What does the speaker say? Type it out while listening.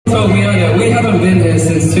told me earlier, we haven't been here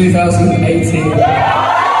since 2018.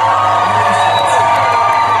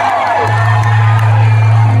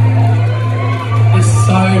 It's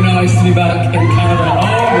so nice to be back in Canada. Oh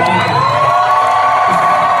wow.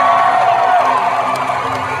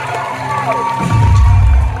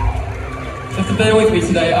 You have to bear with me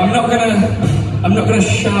today. I'm not gonna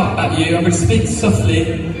shout at you. I'm gonna speak softly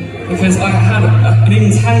because I had an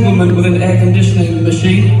entanglement with an air conditioning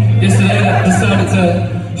machine yesterday that decided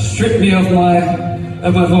to strip me of my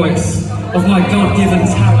voice, of my God-given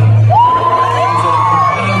talent.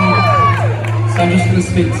 So I'm just gonna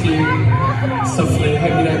speak to you softly. I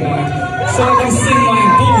hope you don't mind. So I can sing my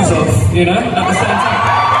balls off, you know, at the same time.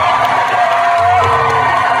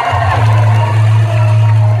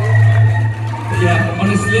 Yeah,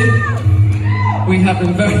 honestly, we have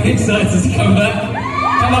been very excited to come back.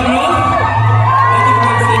 Come on, Rob. Thank you for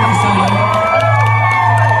listening for so long.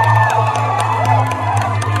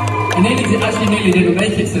 I nearly didn't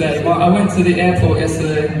make it today. I went to the airport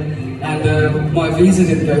yesterday and my visa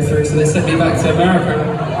didn't go through, so they sent me back to America.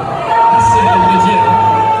 That's legit.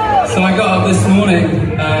 So I got up this morning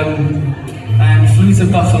and flew to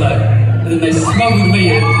Buffalo, and then they smuggled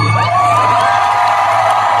me in.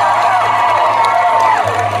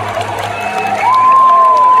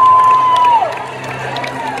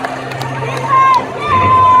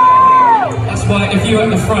 If you were at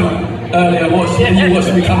the front earlier and you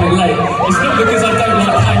watched me coming late, it's not because I don't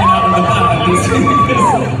like hanging out with the band, it's because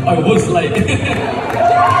I was late.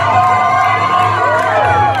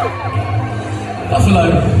 Buffalo,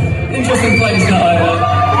 interesting place that I don't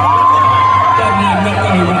know, I'm not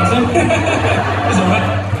going back to. It's alright.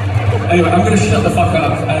 Anyway, I'm going to shut the fuck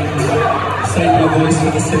up and save my voice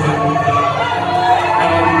for the singing.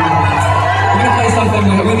 We're going to play something,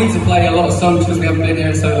 we need to play a lot of songs because we haven't been here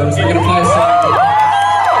in so long, so we're going to play a song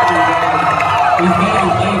we've barely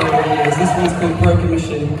played over the years. This one's called Broken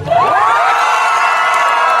Machine.